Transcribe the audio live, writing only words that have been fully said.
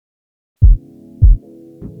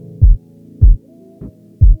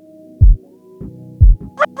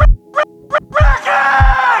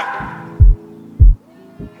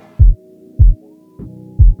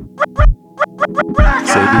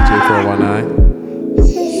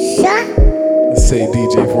Say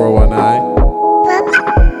DJ 419.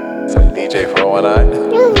 Say DJ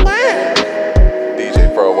 419.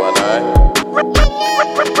 DJ 419.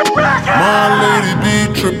 My lady be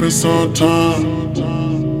trippin' sometimes.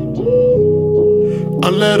 I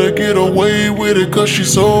let her get away with it cause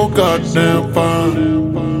she's so goddamn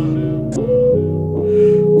fine.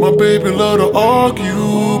 My baby love to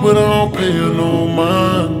argue, but I don't pay her no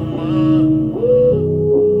mind.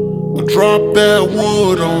 I drop that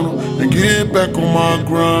wood on her and get back on my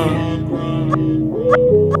grind.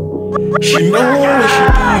 She know what she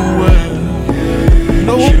doing,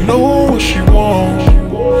 she know what she want.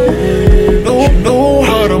 She know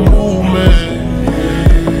how to move, man,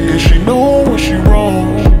 and she know when she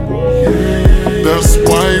wrong. That's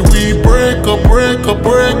why we break up,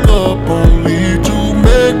 only to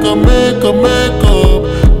make up.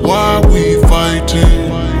 Why we fighting?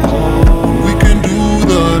 We can do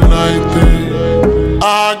the night thing.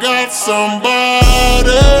 I got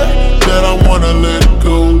somebody that I wanna let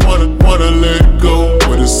go, wanna let go.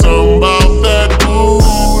 But it's something about that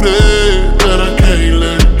booty that I can't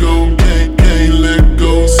let go, can't let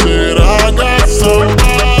go. Said I got somebody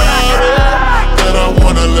that I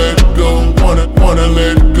wanna let go, wanna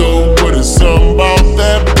let go. But it's something about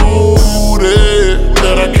that booty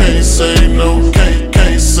that I can't say no,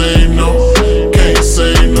 can't say no, can't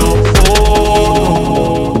say no.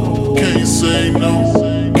 Oh, can't say no,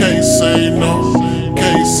 can't say no,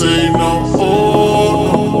 can't say no.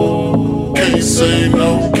 Oh, can't say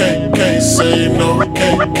no, can't say no,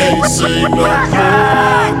 can't say no.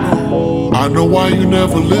 Oh, I know why you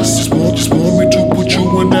never listen. Just want me to put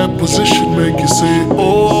you in that position, make you say,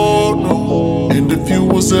 oh no. And if you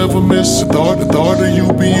was ever missing, thought of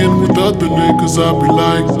you being with other niggas, I'd be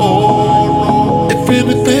like, oh no. If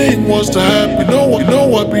anything was to happen, you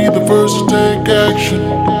know I'd be the first to take action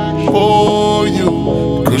for you.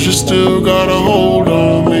 Cause you still got a hold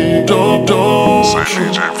on me. Don't you? She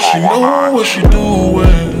know what she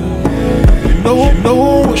doing. You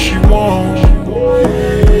know what she want.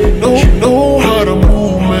 She know how to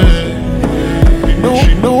move, man.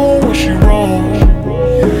 She know when she wrong.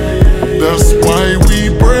 That's why we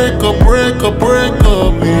break up. Only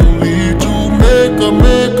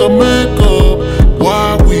to make up.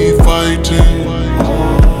 Why we fighting?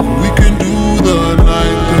 We can do the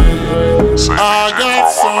night thing. I got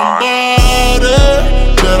somebody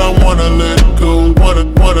that I wanna let go, wanna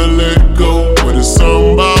let go. But it's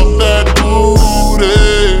something about that booty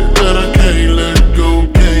that I can't let go,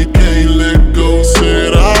 can't let go.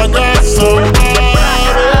 Said I got somebody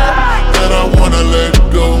that I wanna let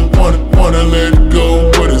go, wanna let go.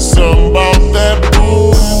 But it's something about that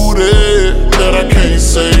booty that I can't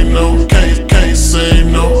say no, can't say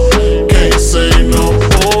no, can't say no.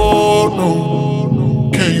 Oh no,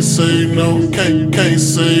 can't say no, can't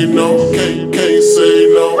say no, can't say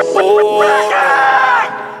no. Oh.